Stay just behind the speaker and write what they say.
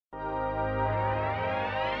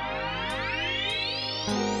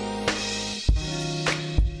Hi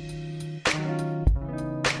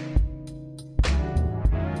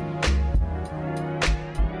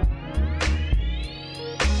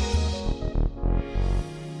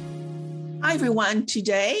everyone,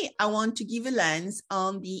 today I want to give a lens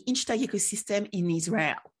on the InsurTech ecosystem in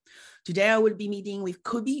Israel. Today I will be meeting with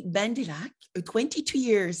Kobi Bendelak, a 22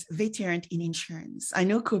 years veteran in insurance. I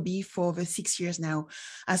know Kobi for over 6 years now,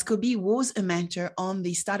 as Kobi was a mentor on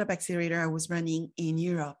the startup accelerator I was running in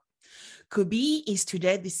Europe. Kobi is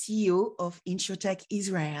today the CEO of InsurTech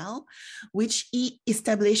Israel, which he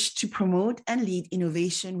established to promote and lead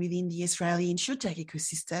innovation within the Israeli Insurtech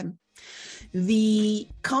ecosystem. The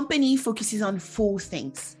company focuses on 4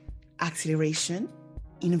 things: acceleration,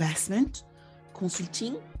 investment,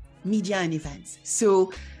 consulting, media, and events.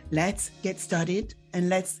 So let's get started and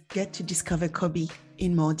let's get to discover Kobi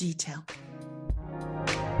in more detail.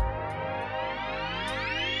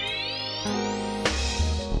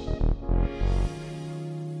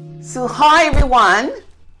 So hi everyone.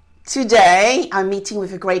 Today I'm meeting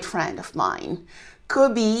with a great friend of mine,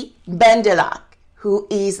 Kobi Bendelak, who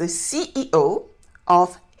is the CEO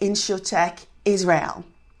of InsurTech Israel.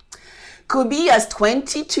 Kobi has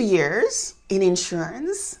 22 years in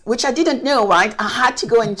insurance, which I didn't know, right? I had to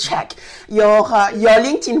go and check your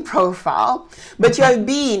LinkedIn profile, but you have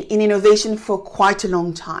been in innovation for quite a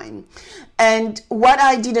long time. And what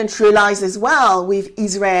I didn't realize as well with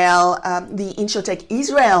Israel, the InsurTech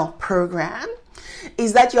Israel program,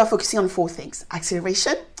 is that you are focusing on 4 things: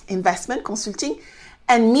 acceleration, investment, consulting,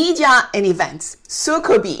 and media and events. So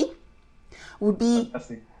Kobi, would be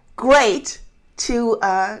great to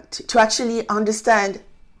actually understand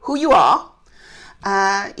who you are,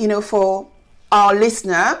 for our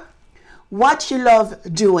listener, what you love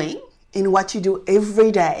doing in what you do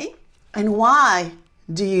every day, and why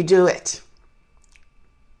do you do it?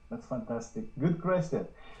 That's fantastic. Good question.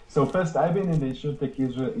 So first, I've been in the InsurTech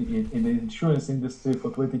Israel, in the insurance industry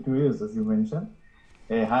for 22 years, as you mentioned.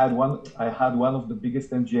 I had one of the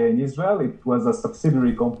biggest MGA in Israel. It was a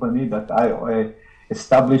subsidiary company that I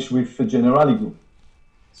established with Generali Group.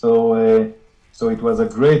 So it was a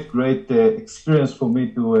great experience for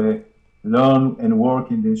me to learn and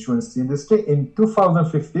work in the insurance industry. In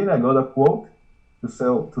 2015, I got a quote to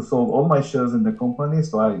sell all my shares in the company.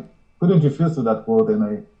 So I couldn't refuse to that quote, and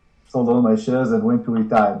I sold all my shares and went to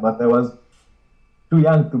retire. But I was too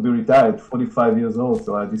young to be retired, 45 years old.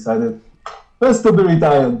 So I decided first to be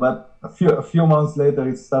retired, but a few months later,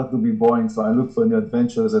 it started to be boring. So I looked for new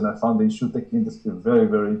adventures, and I found the insurtech industry very,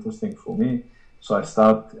 very interesting for me. So I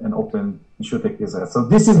started and opened InsurTech Israel. So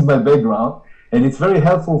this is my background, and it's very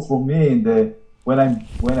helpful for me when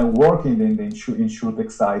I'm working in the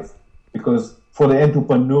InsurTech side, because for the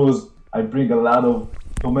entrepreneurs, I bring a lot of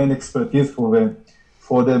domain expertise for them,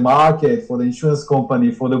 for the market, for the insurance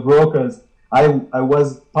company, for the brokers. I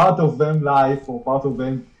was part of them life or part of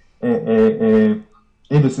them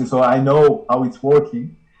industry, so I know how it's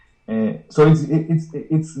working. So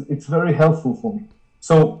it's very helpful for me.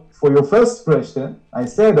 So for your first question, I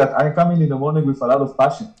say that I come in the morning with a lot of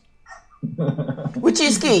passion, which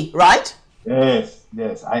is key, right? Yes.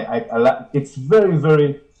 It's very,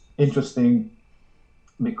 very interesting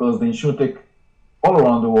because the InsurTech all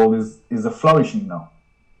around the world is flourishing now,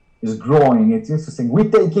 is growing. It's interesting.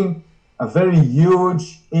 We're taking a very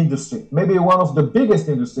huge industry, maybe one of the biggest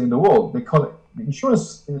industry in the world. They call it the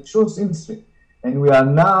insurance industry. And we are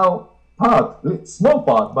now small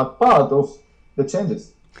part of the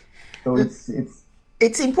changes. So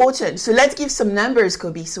it's important. So let's give some numbers,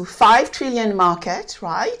 Kobi. So 5 trillion market,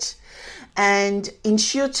 right? And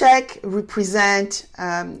InsurTech represent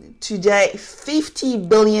today 50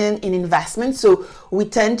 billion in investment. So we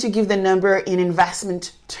tend to give the number in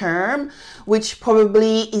investment term, which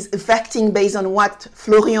probably is affecting, based on what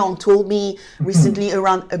Florian told me recently,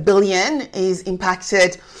 around 1 billion is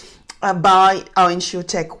impacted by our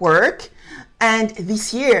InsurTech work. And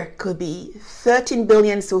this year could be 13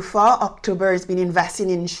 billion so far. October has been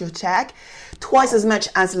investing in InsurTech, twice as much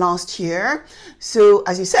as last year. So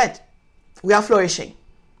as you said, we are flourishing.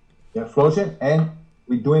 We are flourishing, and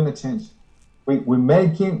we're doing a change.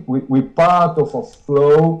 We're part of a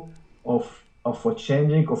flow of a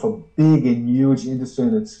changing of a big and huge industry,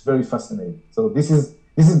 and it's very fascinating. So this is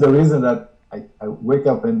the reason that I wake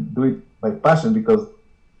up and do it by passion, because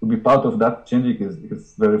to be part of that changing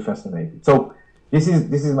is very fascinating. So this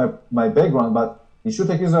is my background, but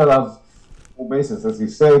InsurTech Israel has 4 bases, as you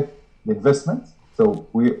said, the investment. So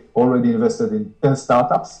we already invested in 10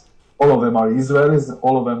 startups. All of them are Israelis,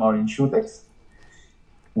 all of them are InsurTechs.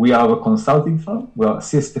 We are a consulting firm. We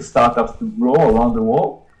assist startups to grow around the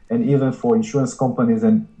world, and even for insurance companies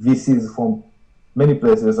and VCs from many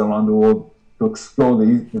places around the world to explore the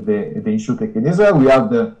InsurTech in Israel. We have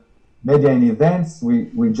the media and events.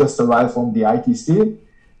 We just arrived from the ITC,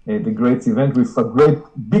 the great event with a great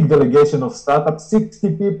big delegation of startups,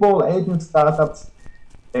 60 people, 18 startups.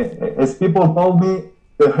 As people told me,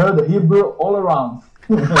 they heard Hebrew all around.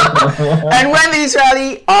 And when the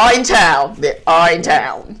Israeli are in town, they are in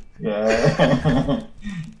town. Yeah.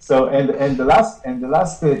 So and the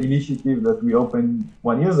last initiative that we opened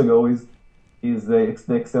 1 year ago is the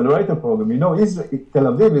Accelerator program. You know, Tel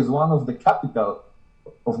Aviv is one of the capital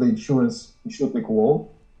of the InsurTech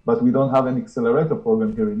world, but we don't have an accelerator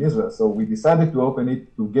program here in Israel. So we decided to open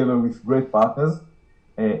it together with great partners,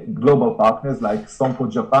 global partners like Sompo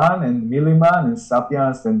Japan and Milliman and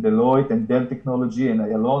Sapiens and Deloitte and Dell Technology and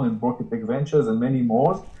Ayalon and Broketech Ventures and many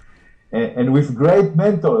more, and with great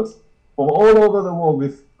mentors from all over the world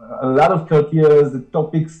with a lot of criteria, the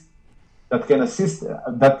topics that can assist,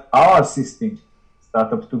 that are assisting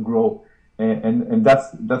startups to grow. And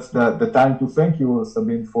that's the time to thank you,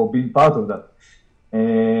 Sabine, for being part of that.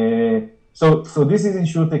 So this is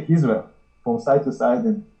InsurTech Israel, from side to side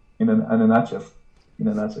and in a nutshell.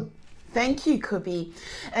 Thank you, Kobi.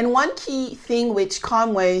 And one key thing which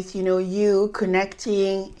come with, you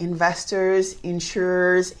connecting investors,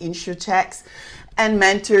 insurers, InsurTechs, and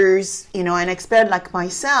mentors, an expert like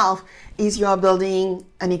myself, is you are building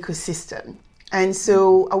an ecosystem. And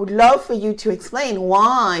so I would love for you to explain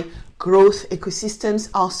why growth ecosystems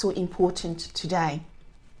are so important today.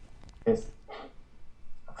 Yes.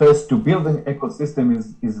 First, to build an ecosystem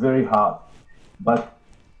is very hard. But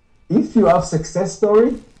if you have success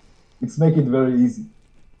story, it's make it very easy.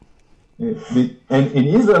 And in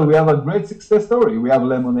Israel, we have a great success story. We have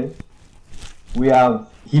Lemonade, we have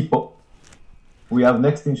Hippo, we have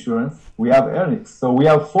Next Insurance, we have Ernix. So we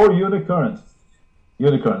have 4 unicorns.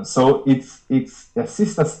 So it's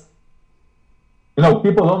assist us.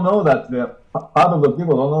 People don't know that part of the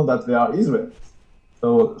people don't know that they are Israelis.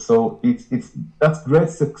 So that's great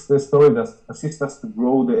success story that assists us to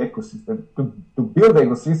grow the ecosystem. To build the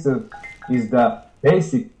ecosystem is the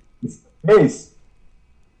base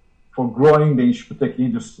for growing the InsurTech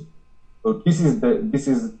industry. So this is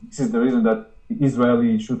the reason that the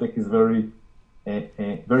Israeli InsurTech is very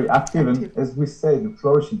active and, as we say,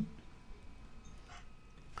 flourishing.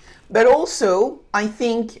 But also, I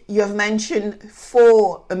think you have mentioned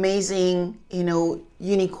 4 amazing,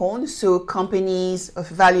 unicorns, so companies of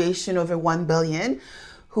valuation over 1 billion,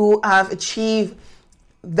 who have achieved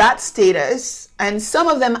that status, and some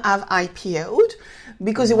of them have IPO'd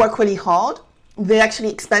because they work really hard. They're actually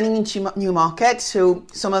expanding into new markets. So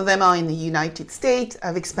some of them are in the United States,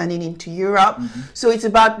 have expanded into Europe. Mm-hmm. So it's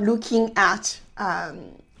about looking at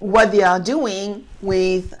what they are doing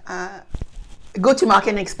with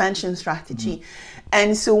go-to-market and expansion strategy. Mm-hmm.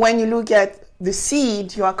 And so when you look at the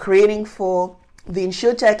seed you are creating for the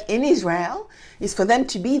InsurTech in Israel, is for them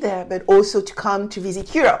to be there, but also to come to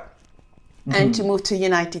visit Europe. Mm-hmm. And to move to the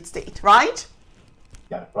United States, right?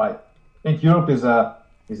 Yeah, right. I think Europe is a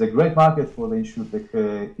great market for the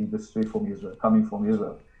InsurTech industry from Israel, coming from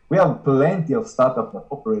Israel. We have plenty of startups that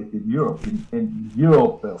operate in Europe. In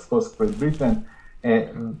Europe, of course, Great Britain,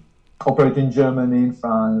 operate in Germany, in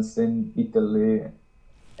France, in Italy,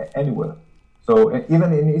 anywhere. So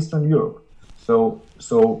even in Eastern Europe.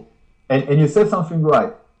 And you said something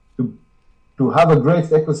right. To have a great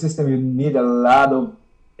ecosystem, you need a lot of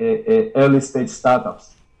early stage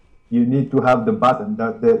startups. You need to have the button.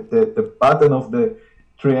 The button of the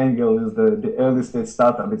triangle is the early stage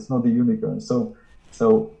startup. It's not the unicorn. So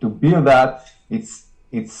to build that, it's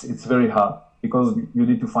very hard because you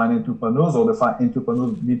need to find entrepreneurs, or the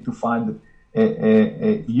entrepreneurs need to find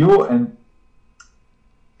you, and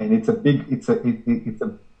it's a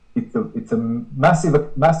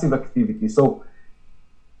massive activity. So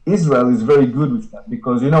Israel is very good with that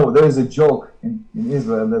because there is a joke in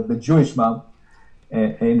Israel that the Jewish mom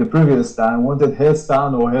in the previous time wanted her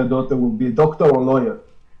son or her daughter will be a doctor or lawyer.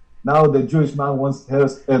 Now the Jewish mom wants her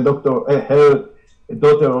daughter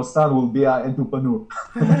or son will be an entrepreneur.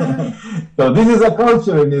 So this is a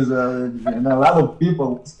culture in Israel, and a lot of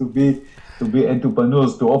people wants to be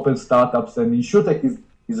entrepreneurs, to open startups, and InsurTech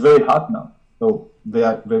is very hot now. So they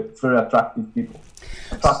are very attractive people.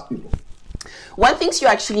 One thing you're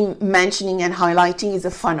actually mentioning and highlighting is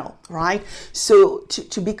a funnel, right? So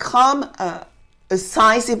to become a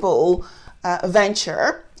sizable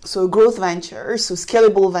venture, so growth ventures, so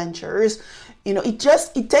scalable ventures,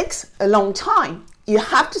 it takes a long time. You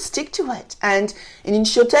have to stick to it. And in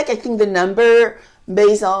InsurTech, I think the number,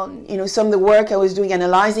 based on some of the work I was doing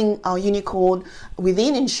analyzing our unicorn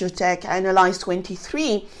within InsurTech, I analyzed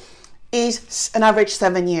 23. is an average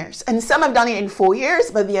 7 years. And some have done it in 4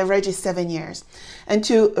 years, but the average is 7 years. And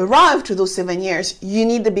to arrive to those 7 years, you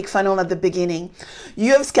need the big funnel at the beginning.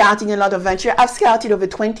 You have scouted a lot of venture. I've scouted over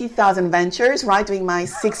 20,000 ventures, right, during my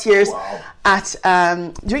 6 years at,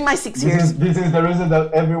 during my 6 years. This is the reason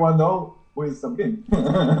that everyone knows who is Sabine.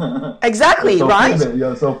 Exactly, so right? Famous.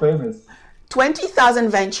 You're so famous. 20,000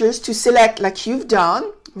 ventures to select like you've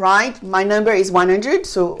done, right? My number is 100.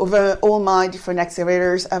 So over all my different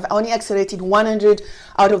accelerators, I've only accelerated 100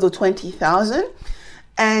 out of the 20,000.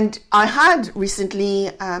 And I had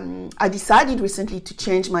recently, I decided recently to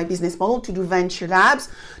change my business model to do venture labs,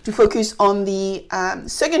 to focus on the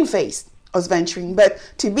second phase of venturing. But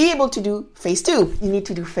to be able to do phase 2, you need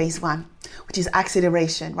to do phase 1, which is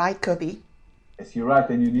acceleration, right, Kobi? Yes, you're right.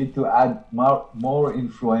 And you need to add more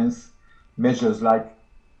influence measures. Like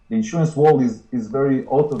the insurance world is very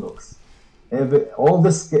orthodox.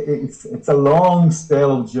 It's a long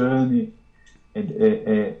stale journey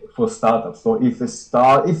for startups. So if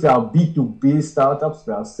they are B2B startups,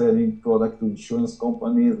 they are selling product to insurance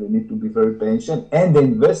companies, they need to be very patient, and the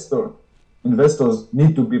investors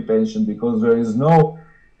need to be patient, because there is no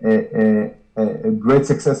great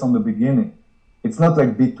success on the beginning. It's not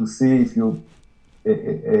like B2C. If you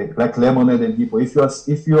like Lemonade and people,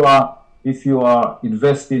 if you are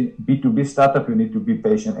investing B2B startup, you need to be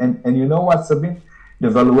patient. And you know what, Sabine? The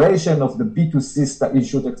valuation of the B2C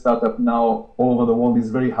InsurTech startup now all over the world is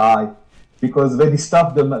very high, because they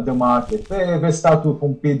disrupt the market. They start to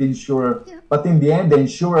compete the insurer. Yeah. But in the end, the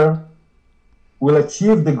insurer will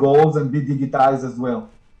achieve the goals and be digitized as well.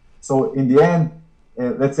 So in the end,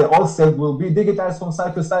 let's say all sales will be digitized from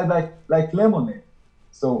side to side like Lemonade.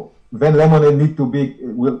 So then Lemonade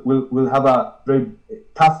will have a very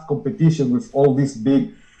tough competition with all these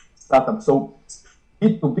big startups. So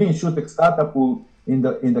B2B InsurTech startup will, in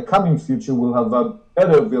the coming future, will have a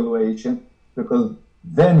better valuation, because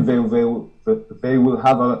then they will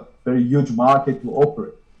have a very huge market to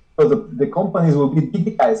operate. So the companies will be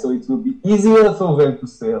digitized, so it will be easier for them to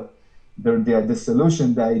sell the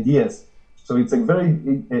solution, the ideas. So it's a very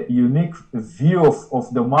unique view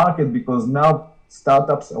of the market, because now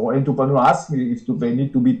startups or entrepreneurs ask me if they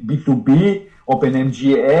need to be B2B, open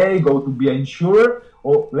MGA, go to be an insurer,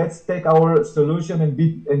 or let's take our solution and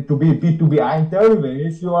to be B2B. I'm telling them,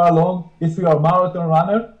 if you are a marathon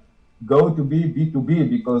runner, go to be B2B,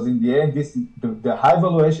 because in the end, the high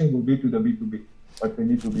valuation will be to the B2B, but they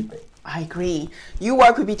need to be paid. I agree. You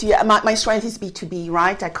work with B2B. My strength is B2B,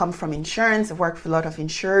 right? I come from insurance. I work with a lot of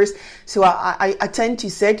insurers. So I tend to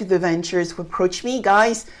say to the ventures who approach me,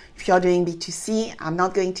 guys, if you're doing B2C, I'm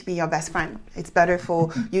not going to be your best friend. It's better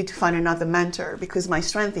for you to find another mentor, because my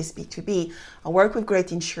strength is B2B. I work with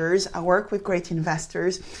great insurers. I work with great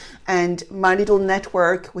investors. And my little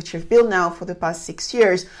network, which I've built now for the past 6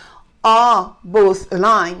 years, are both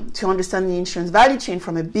aligned to understand the insurance value chain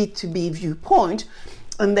from a B2B viewpoint,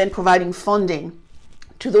 and then providing funding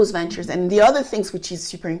to those ventures. And the other things which is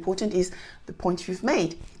super important is the point you've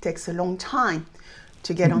made. It takes a long time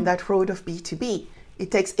to get on that road of B2B.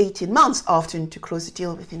 It takes 18 months often to close a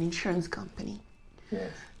deal with an insurance company.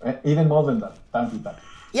 Yes, even more than that, time to time.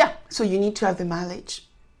 Yeah, so you need to have the mileage.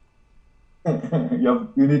 You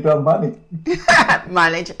need to have money.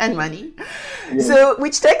 Mileage and money. Yes. So,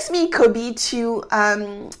 which takes me, Kobi, to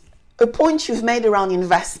a point you've made around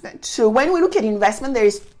investment. So when we look at investment, there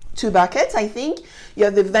is 2 buckets, I think. You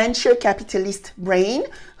have the venture capitalist brain,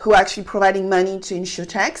 who are actually providing money to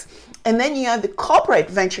InsurTechs. And then you have the corporate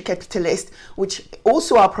venture capitalist, which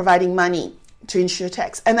also are providing money to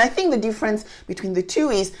InsurTechs. And I think the difference between the two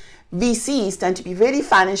is VCs tend to be very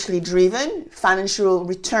financially driven. Financial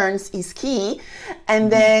returns is key.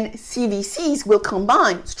 And then CVCs will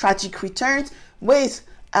combine strategic returns with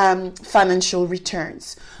financial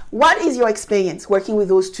returns. What is your experience working with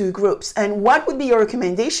those 2 groups, and what would be your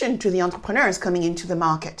recommendation to the entrepreneurs coming into the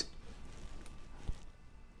market?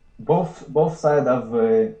 Both sides have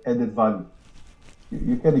added value.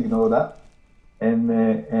 You can ignore that, and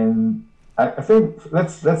I think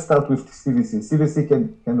let's start with CVC. CVC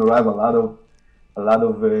can derive a lot of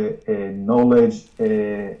knowledge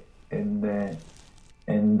and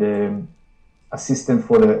assistance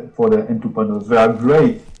for the entrepreneurs. They are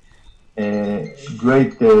great.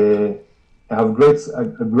 Have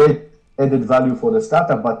great added value for the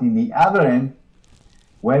startup, but in the other end,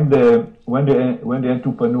 when the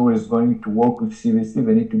entrepreneur is going to work with CVC,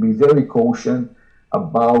 they need to be very cautious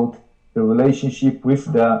about the relationship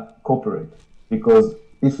with the corporate, because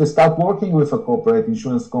if you start working with a corporate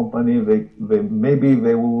insurance company, they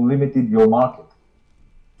will limit your market.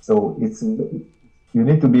 So you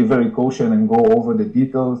need to be very cautious and go over the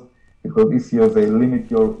details because if you have a limit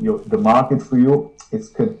the market for you, it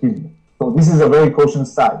could kill you. So this is a very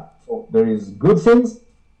cautious side. So there is good things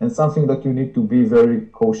and something that you need to be very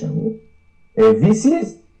cautious with.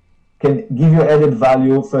 VCs can give you added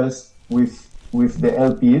value first with the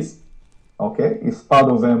LPs, okay, if part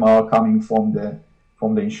of them are coming from the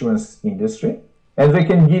insurance industry, and they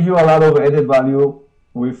can give you a lot of added value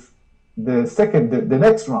with the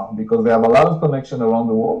next round, because they have a lot of connection around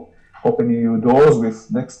the world, opening you doors with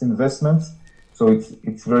next investments. So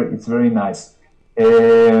it's very nice.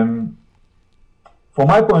 From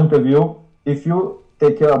my point of view, if you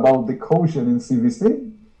take care about the caution in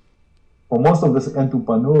CVC, for most of the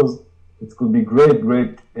entrepreneurs, it could be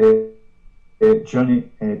great journey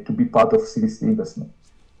to be part of CVC investment.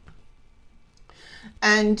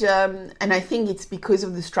 And I think it's because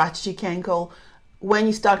of the strategic angle. When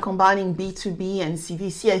you start combining B2B and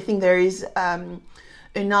CVC, I think there is a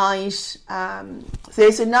nice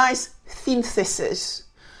synthesis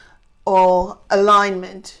or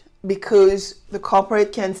alignment, because the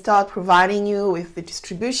corporate can start providing you with the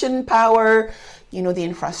distribution power, the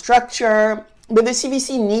infrastructure, but the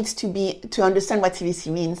CVC needs to understand what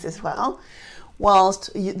CVC means as well.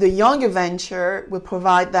 Whilst the younger venture will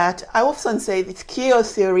provide that, I often say this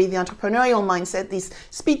chaos theory, the entrepreneurial mindset, this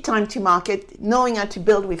speed time to market, knowing how to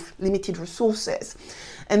build with limited resources.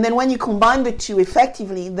 And then when you combine the two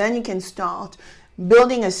effectively, then you can start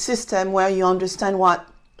building a system where you understand what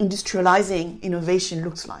industrializing innovation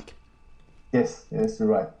looks like. Yes, you're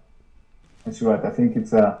right. I think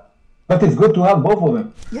but it's good to have both of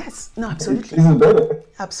them. Yes, no, absolutely. This is better.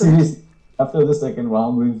 Absolutely. After the second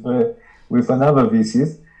round with another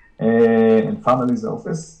VCs and family's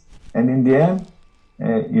office, and in the end,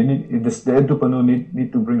 the entrepreneur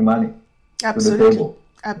need to bring money to the table.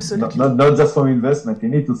 Absolutely. Not just for investment. You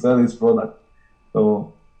need to sell his product.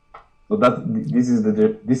 So this is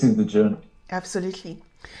the journey. Absolutely.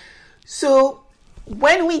 So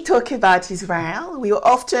when we talk about Israel, we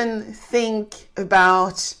often think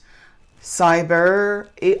about cyber,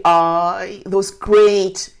 AI, those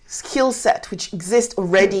great skill set which exist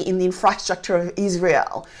already in the infrastructure of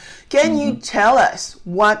Israel. Can you tell us,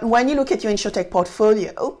 when you look at your InsurTech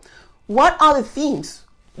portfolio, what are the themes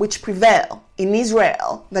which prevail in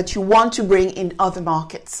Israel that you want to bring in other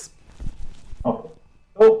markets? Okay.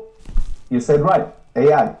 So you said right,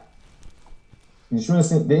 AI. The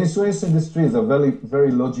insurance industry is a very,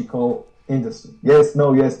 very logical industry. Yes,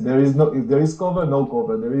 no, yes, there is cover, no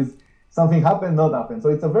cover. There is something happen, not happen. So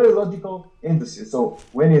it's a very logical industry. So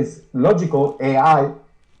when it's logical, AI,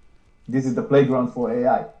 this is the playground for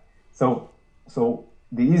AI. So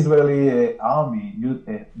the Israeli army,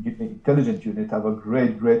 intelligence unit, have a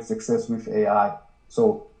great success with AI.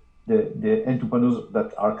 So the entrepreneurs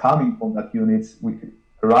that are coming from that unit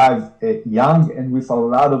arrive young and with a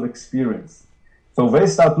lot of experience. So they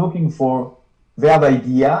start looking for, they have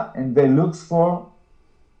idea and they look for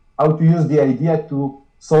how to use the idea to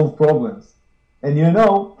solve problems. And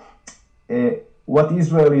what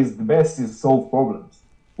Israel is the best is solve problems.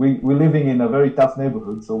 We're living in a very tough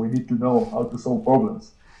neighborhood, so we need to know how to solve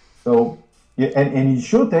problems. So, and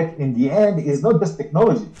InsurTech in the end is not just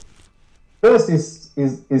technology. First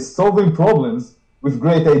is solving problems with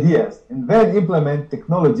great ideas, and then implement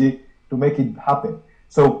technology to make it happen.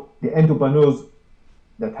 So the entrepreneurs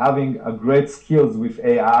that having a great skills with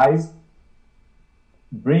AIs,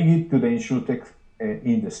 bring it to the InsurTech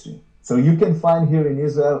industry. So you can find here in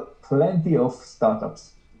Israel plenty of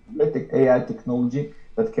startups, AI technology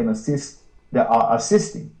that can that are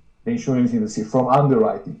assisting the insurance industry from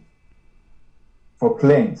underwriting, for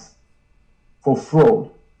claims, for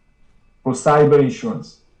fraud, for cyber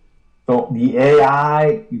insurance. So the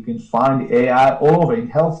AI, you can find AI all over in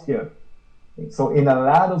healthcare. So in a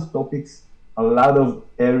lot of topics, a lot of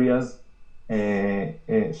areas.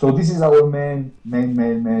 So this is our main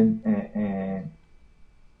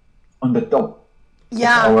on the top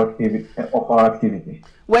of our activity.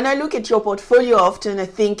 When I look at your portfolio, often I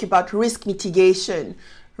think about risk mitigation,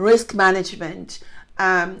 risk management,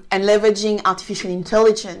 and leveraging artificial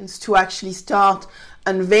intelligence to actually start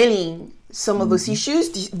unveiling some of those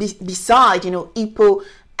issues beside, Hippo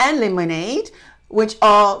and Lemonade, which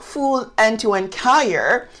are full end-to-end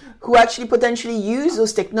carrier who actually potentially use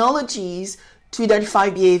those technologies to identify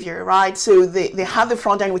behavior, right? So they have the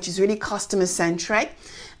front end, which is really customer-centric.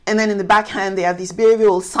 And then in the back end, they have this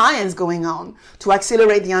behavioral science going on to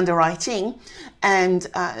accelerate the underwriting and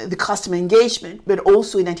the customer engagement, but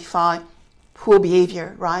also identify poor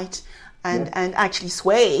behavior, right? And actually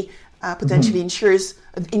sway potentially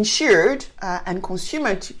insured and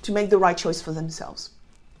consumer to make the right choice for themselves.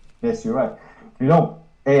 Yes, you're right.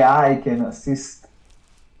 AI can assist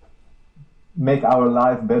make our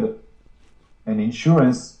life better. And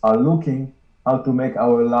insurance are looking how to make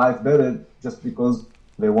our life better just because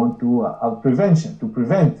they want to have prevention, to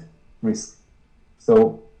prevent risk.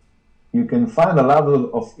 So you can find a lot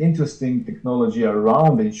of interesting technology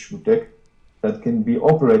around the InsurTech that can be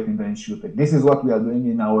operated in the InsurTech. This is what we are doing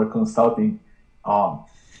in our consulting arm.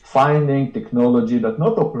 Finding technology that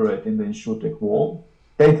not operate in the InsurTech world,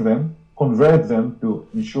 take them, convert them to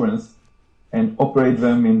insurance, and operate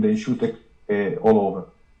them in the InsurTech all over.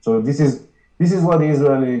 So this is what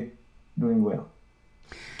Israeli doing well.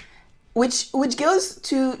 Which goes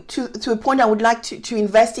to a point I would like to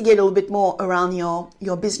investigate a little bit more around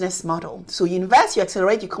your business model. So you invest, you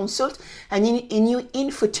accelerate, you consult, and you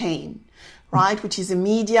infotain, right? Which is the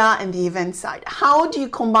media and the event side. How do you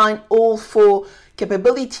combine all four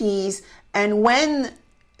capabilities? And when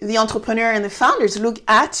the entrepreneur and the founders look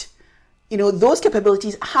at, those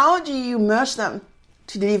capabilities, how do you merge them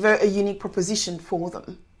to deliver a unique proposition for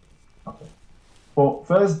them? Okay. Well,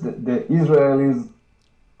 first, the Israelis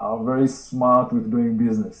are very smart with doing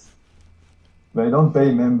business. They don't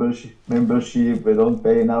pay membership, they don't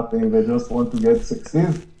pay nothing, they just want to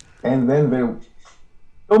succeed, and then they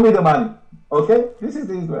show me the money. Okay? This is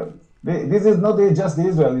the Israelis. This is not just the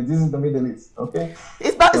Israelis, this is the Middle East. Okay?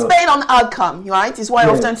 It's based on outcome, right? It's why I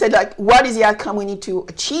often say, what is the outcome we need to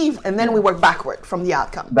achieve, and then we work backward from the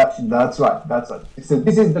outcome. That's right. So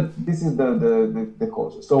this is the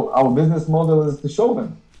culture. So our business model is to show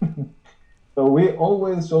them. So we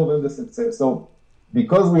always show them the success. So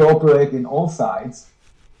because we operate in all sides,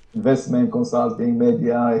 investment, consulting,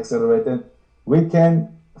 media, accelerator, you can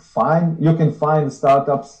find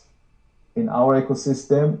startups in our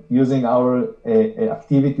ecosystem using our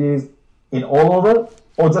activities in all over,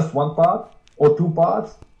 or just one part, or two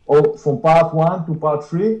parts, or from part 1 to part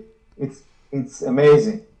 3. It's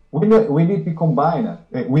amazing. We need to combine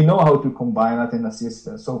it. We know how to combine it and assist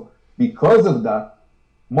them. So because of that,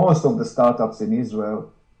 most of the startups in Israel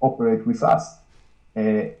operate with us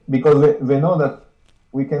because they know that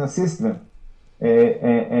we can assist them.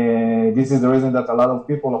 This is the reason that a lot of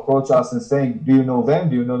people approach us and saying, do you know them?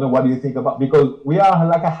 Do you know them? What do you think about? Because we are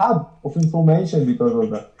like a hub of information because of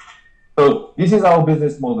that. So this is our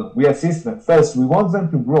business model. We assist them. First, we want them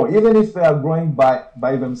to grow. Even if they are growing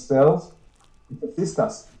by themselves, it assists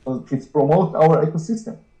us. It promotes our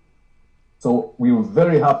ecosystem. So we were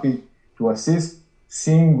very happy to assist,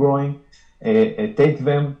 seeing growing, take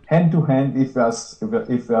them hand to hand if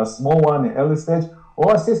they are small one in early stage,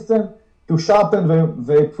 or assist them to sharpen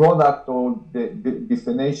the product or the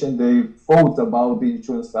definition they thought about the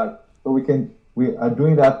insurance side. So we are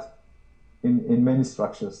doing that in many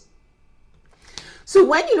structures. So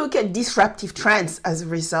when you look at disruptive trends as a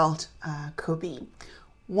result, Kobi,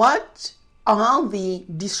 what are the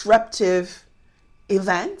disruptive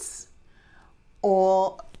events,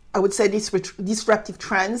 or I would say disruptive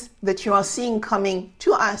trends that you are seeing coming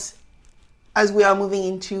to us as we are moving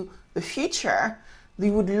into the future? We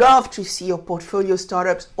would love to see your portfolio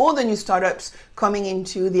startups or the new startups coming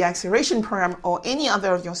into the acceleration program or any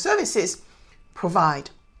other of your services provide.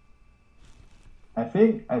 I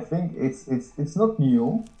think it's not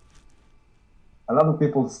new. A lot of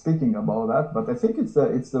people speaking about that, but I think it's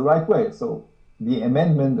the right way. So the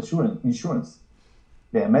amendment insurance.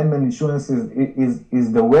 The amendment insurance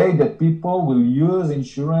is the way that people will use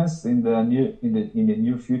insurance in the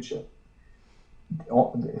near future.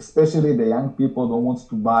 Especially the young people don't want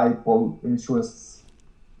to buy insurance,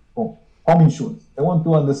 home insurance. They want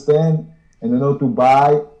to understand and they know to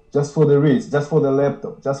buy just for the risk, just for the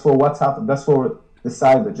laptop, just for WhatsApp, just for the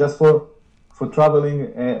cyber, just for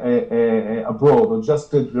traveling abroad, or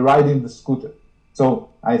just riding the scooter. So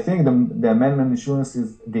I think the amendment insurance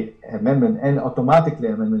is the amendment, and automatically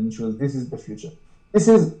amendment insurance. This is the future. This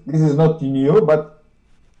is not new, but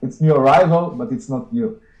it's new arrival, but it's not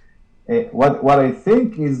new. What I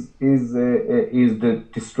think is the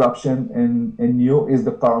disruption and new is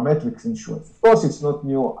the parametrics insurance. Of course, it's not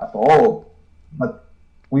new at all, but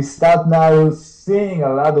we start now seeing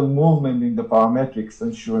a lot of movement in the parametrics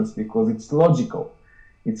insurance because it's logical.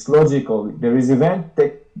 It's logical. There is event,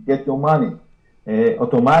 get your money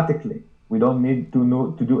automatically. We don't need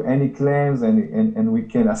to do any claims, and we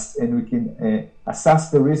can assess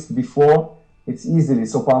the risk before. It's easily.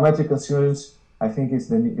 So parametric insurance, I think, is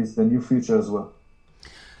the new future as well.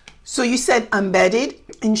 So you said embedded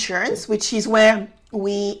insurance, which is where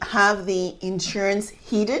we have the insurance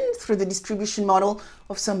hidden through the distribution model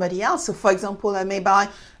of somebody else. So for example, I may buy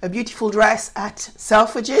a beautiful dress at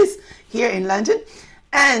Selfridges here in London,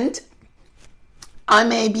 and I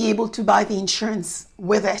may be able to buy the insurance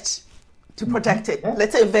with it to protect it. Yeah.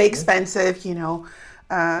 Let's say very expensive,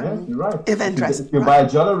 Yes, you're right. event dress. If you buy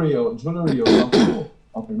jewelry or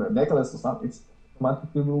something like necklace or something, it's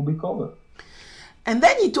automatically will be covered. And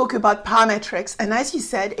then you talk about parametrics, and as you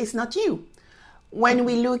said, it's not you. When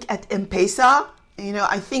we look at M-Pesa,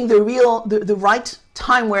 I think the right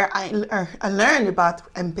time where I learned about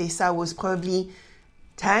M-Pesa was probably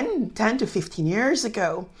 10 to 15 years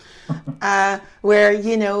ago, where,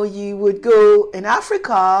 you would go in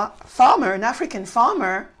Africa, an African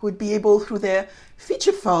farmer would be able, through their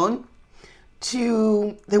feature phone,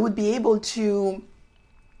 they would be able to,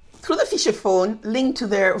 through the feature phone, link to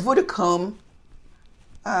their Vodacom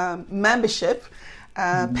membership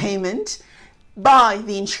payment, buy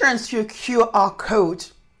the insurance through a QR code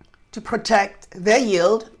to protect their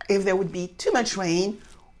yield if there would be too much rain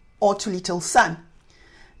or too little sun.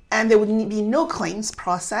 And there would be no claims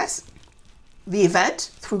process. The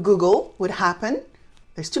event through Google would happen.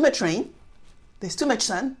 There's too much rain, there's too much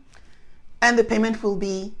sun, and the payment will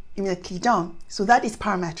be immediately done. So that is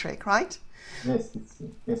parametric, right?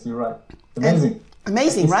 Yes, you're right. Amazing.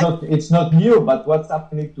 Amazing, right? It's not new, but what's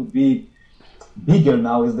happening to be bigger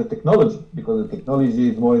now is the technology, because the technology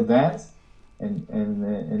is more advanced and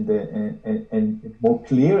more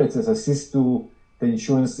clear. It assists to the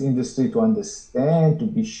insurance industry to understand, to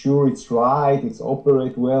be sure it's right, it's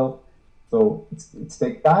operate well. So it's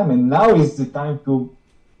take time, and now is the time to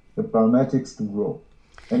the parametrics to grow.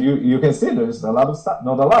 And you can see there's a lot of stuff,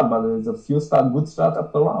 not a lot, but there's a few good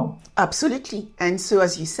startups around. Absolutely. And so,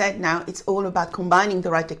 as you said, now it's all about combining the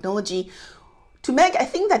right technology to make, I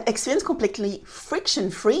think, that experience completely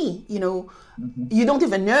friction-free. You don't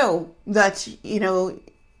even know that, you're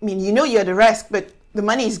at a risk, but the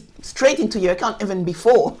money is straight into your account even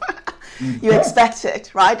before you expect it,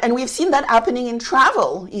 right? And we've seen that happening in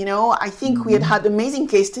travel. I think we had amazing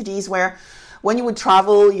case studies where when you would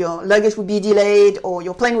travel, your luggage would be delayed or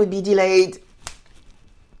your plane would be delayed,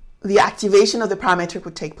 the activation of the parametric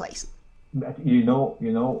would take place. But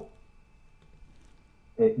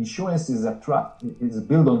insurance is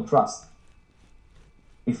built on trust.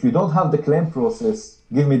 If you don't have the claim process,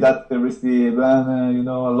 give me that receipt, a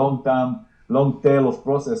long tail of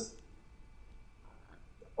process.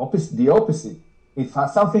 The opposite. If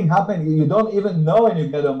something happens, you don't even know when you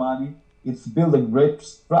get the money. It's built a great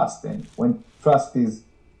trust, and when trust is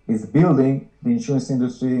building, the insurance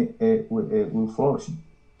industry will flourish.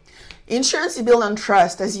 Insurance is built on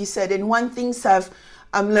trust, as you said, and one thing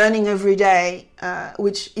I'm learning every day,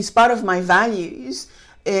 which is part of my values,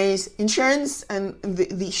 is insurance, and the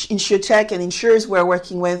InsurTech and insurers we're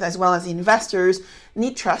working with, as well as investors,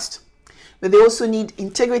 need trust. But they also need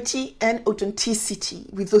integrity and authenticity.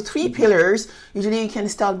 With the three pillars, usually you can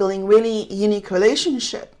start building really unique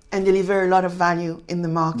relationship and deliver a lot of value in the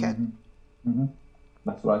market.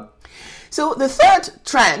 That's right. So the third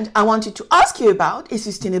trend I wanted to ask you about is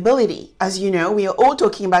sustainability. As you know, we are all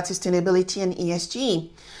talking about sustainability and ESG.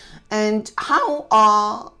 And how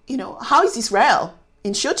is Israel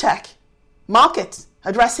InsurTech market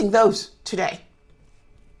addressing those today?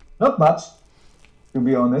 Not much, to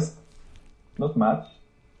be honest. Not much.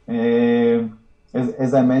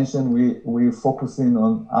 As I mentioned, we're focusing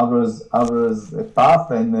on others'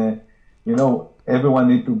 path, and everyone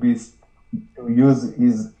need to use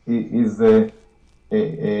his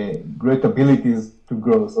great abilities to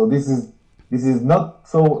grow. So this is not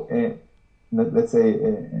so let's say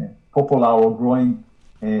popular or growing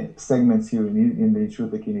segments here in the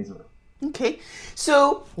InsurTech in Israel. Okay,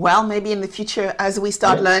 so maybe in the future, as we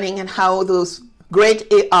start learning and how those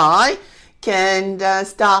great AI can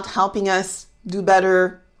start helping us do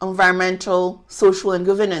better environmental, social, and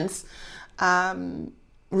governance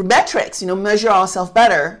metrics, measure ourselves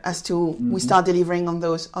better as to we start delivering on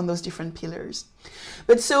those different pillars.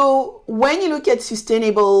 But so when you look at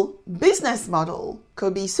sustainable business model,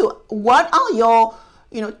 Kobi, so what are your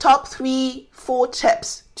top 3-4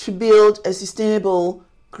 tips to build a sustainable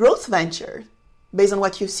growth venture based on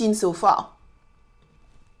what you've seen so far?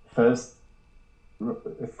 First,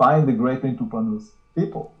 find the great entrepreneurs.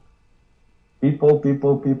 People.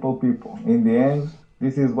 In the end,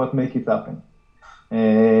 this is what makes it happen.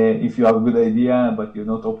 If you have a good idea, but you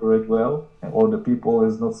not operate well, or the people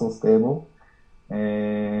is not so stable,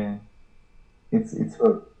 it's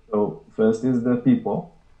hurt. So first is the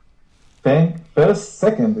people.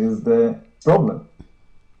 Second is the problem.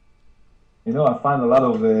 I find a lot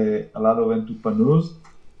of entrepreneurs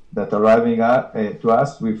that are arriving to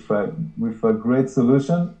us with a great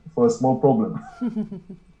solution for a small problem.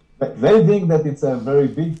 They think that it's a very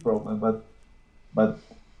big problem, but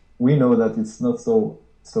we know that it's not so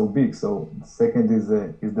big. So the second is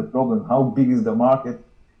the problem. How big is the market?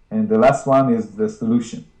 And the last one is the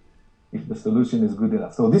solution. if the solution is good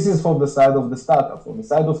enough. So this is from the side of the startup. From the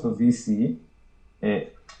side of the VC,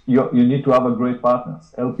 you need to have a great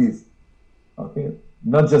partners, LPs. Okay,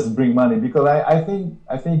 not just bring money, because I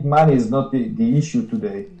think money is not the issue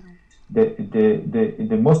today.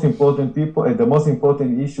 The most important people and the most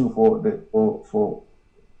important issue for the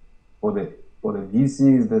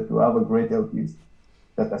VC is that to have a great LPs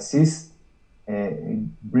that assist,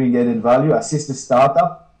 bring added value, assist the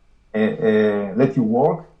startup, let you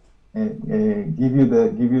work, give you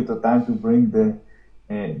the time to bring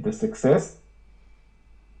the success.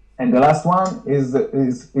 And the last one is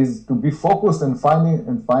to be focused and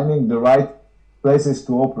finding the right places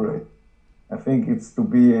to operate. I think it's to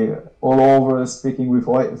be all over, speaking with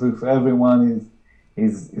everyone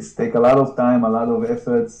is take a lot of time, a lot of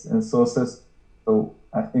efforts and sources. So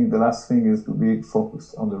I think the last thing is to be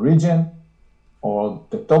focused on the region or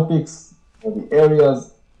the topics or the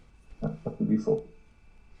areas, but to be focused.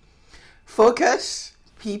 Focus,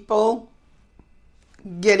 people,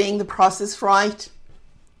 getting the process right,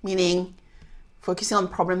 meaning focusing on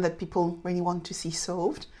problem that people really want to see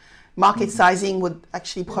solved. Market sizing would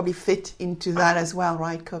actually probably fit into that as well,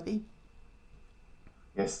 right, Kobi?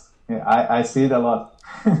 Yes, I see it a lot,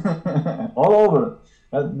 all over.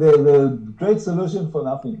 The great solution for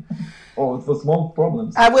nothing, or for small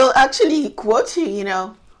problems. I will actually quote you.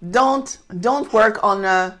 Don't work on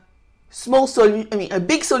a small solution. I mean, a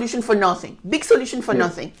big solution for nothing. Big solution for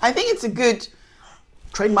nothing. I think it's a good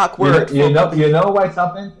trademark word. You know what's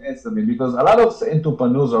happened? Because a lot of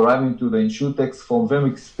entrepreneurs arriving to the InsurTechs from very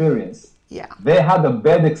experience. Yeah. They had a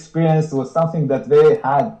bad experience with something that they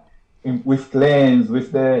had with claims,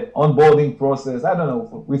 with the onboarding process. I don't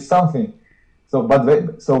know, with something. So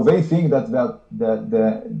they think that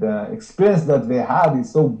the experience that they had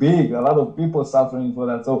is so big. A lot of people suffering for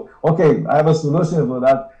that. So okay, I have a solution for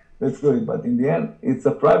that. Let's do it. But in the end, it's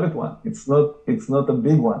a private one. It's not a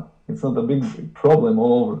big one. It's not a big problem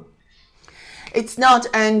all over. It's not.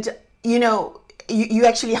 And, you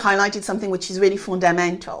actually highlighted something which is really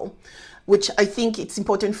fundamental, which I think it's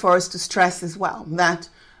important for us to stress as well, that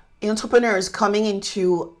entrepreneurs coming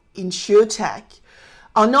into InsurTech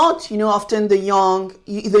are not, often the young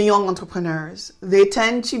entrepreneurs. They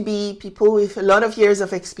tend to be people with a lot of years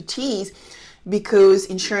of expertise because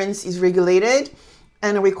insurance is regulated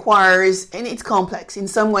and requires, and it's complex. In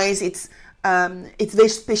some ways, it's very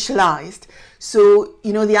specialized. So,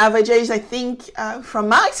 the average age, I think, from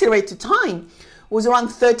my accelerator time was around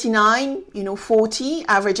 39, 40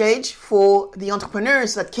 average age for the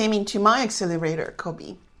entrepreneurs that came into my accelerator,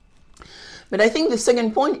 Kobi. But I think the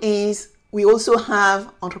second point is we also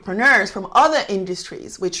have entrepreneurs from other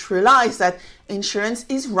industries which realize that insurance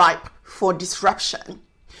is ripe for disruption.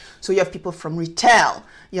 So you have people from retail,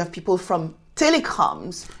 you have people from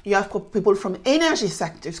telecoms, you have people from energy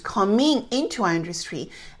sectors coming into our industry.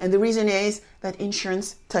 And the reason is that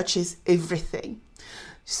insurance touches everything.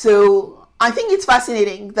 So I think it's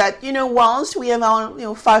fascinating that, whilst we have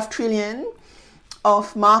our, 5 trillion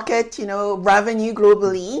of market, revenue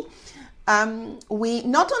globally, we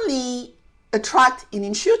not only attract in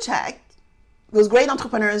InsurTech those great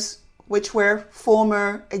entrepreneurs which were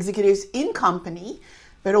former executives in company,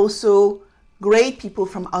 but also great people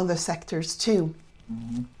from other sectors too.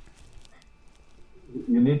 Mm-hmm.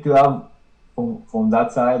 You need to have from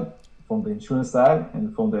that side, from the insurance side,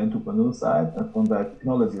 and from the entrepreneur side, and from the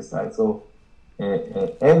technology side. So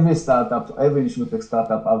every startup, every InsurTech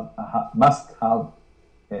startup must have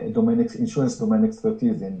insurance domain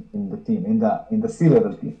expertise in the team, in the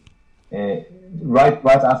C-level team, right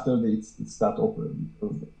after it start operating.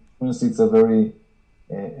 So insurance, it's a very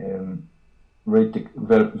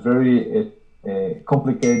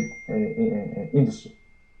complicated industry.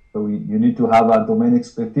 So you need to have a domain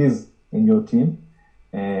expertise in your team.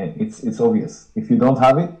 It's obvious. If you don't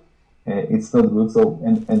have it, it's not good. So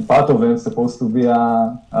and part of them is supposed to be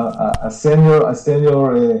a senior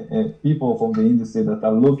people from the industry that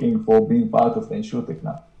are looking for being part of the InsurTech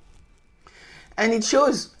now. And it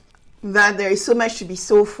shows that there is so much to be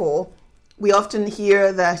solved for. We often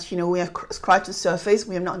hear that, we have scratched the surface.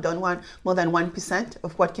 We have not done more than 1%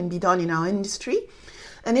 of what can be done in our industry.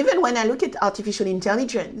 And even when I look at artificial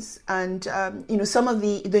intelligence and, some of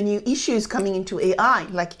the new issues coming into AI,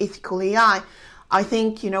 like ethical AI, I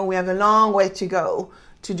think, we have a long way to go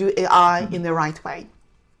to do AI in the right way.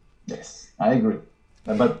 Yes, I agree.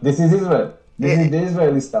 But this is Israel. This is the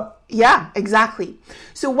Israeli stuff. Yeah, exactly.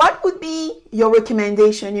 So what would be your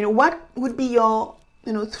recommendation? What would be your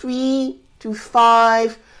 3 to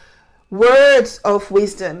 5 words of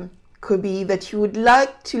wisdom could be that you would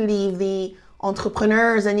like to leave the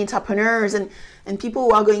entrepreneurs and people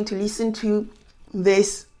who are going to listen to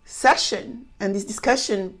this session and this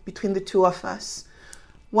discussion between the two of us,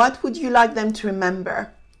 what would you like them to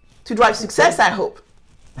remember to drive success, I hope?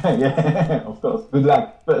 Yeah, of course. Good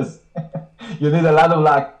luck first. You need a lot of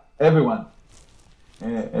luck, everyone.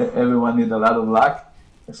 Everyone needs a lot of luck.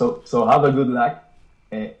 So have a good luck.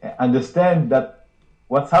 Understand that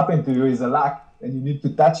what's happened to you is a luck and you need to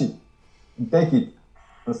touch it and take it.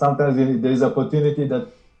 So sometimes there is opportunity that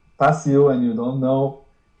pass you and you don't know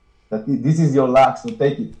that this is your luck, so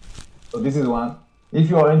take it. So this is one. If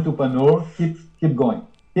you are an entrepreneur, keep going.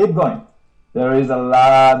 Keep going. There is a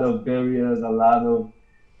lot of barriers, a lot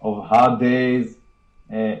of hard days.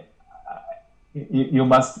 You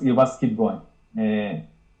must keep going.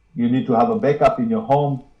 You need to have a backup in your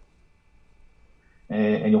home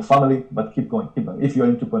and your family, but keep going. If you're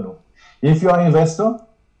an entrepreneur. If you're an investor,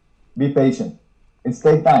 be patient. It's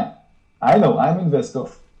take time. I know I'm an investor,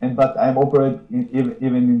 but I'm operating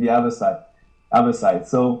even in the other side.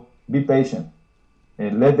 So be patient.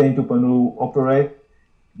 Let the entrepreneur operate.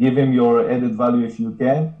 Give him your added value if you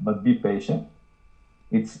can, but be patient.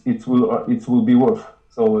 It will be worth.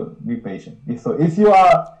 So be patient. So if you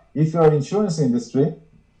are insurance industry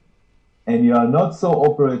and you are not so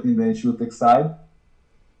operating the InsurTech side,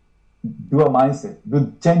 do a mindset.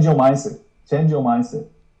 Change your mindset. Change your mindset.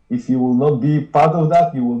 If you will not be part of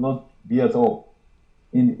that, you will not be at all.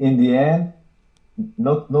 In the end,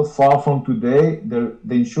 not far from today, the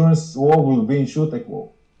insurance world will be InsurTech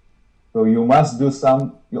world. So you must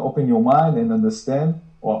you open your mind and understand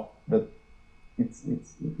that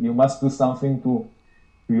you must do something to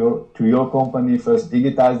your company. First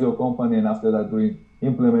digitize your company, and after that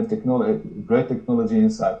implement great technology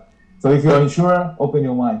inside. So if you're an insurer, open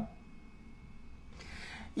your mind.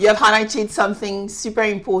 You have highlighted something super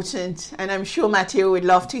important, and I'm sure Matteo would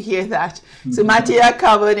love to hear that. So Matteo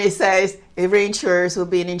Carbone says every insurer will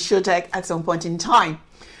be an InsurTech at some point in time.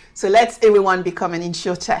 So let's everyone become an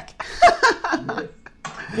InsurTech.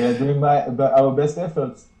 Yes. We are doing our best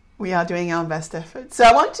efforts. We are doing our best efforts. So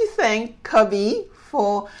I want to thank Kobi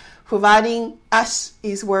for providing us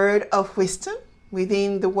his word of wisdom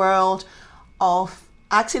within the world of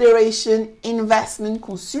acceleration, investment,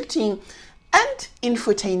 consulting, and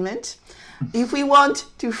infotainment. If we want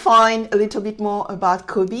to find a little bit more about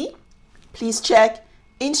Kobi, please check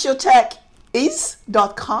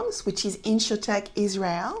insurtechis.com, which is InsurTech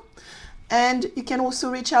Israel. And you can also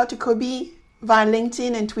reach out to Kobi via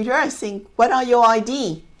LinkedIn and Twitter. I think, what are your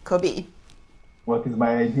ID, Kobi? What is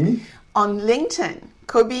my ID? On LinkedIn,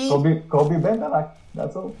 Kobi Bendelak.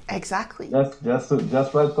 That's all. Exactly. Just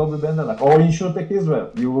write Kobi Bendelak or InsurTech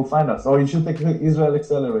Israel. You will find us, or InsurTech Israel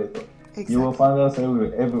Accelerator. Exactly. You will find us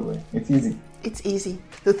everywhere. It's easy. It's easy.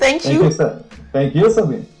 So thank you. Thank you,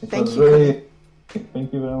 Sabine. Thank you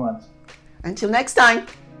very much. Until next time.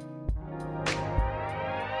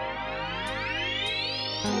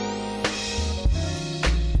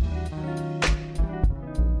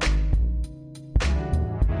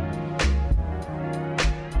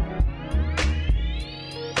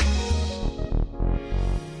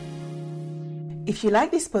 If you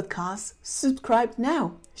like this podcast, subscribe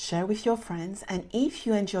now, share with your friends, and if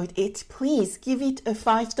you enjoyed it, please give it a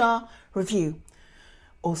 5-star review.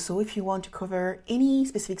 Also, if you want to cover any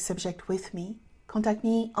specific subject with me, contact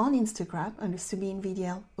me on Instagram under Sabine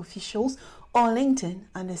VdL Officials or LinkedIn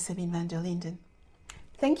under Sabine VdL.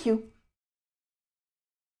 Thank you.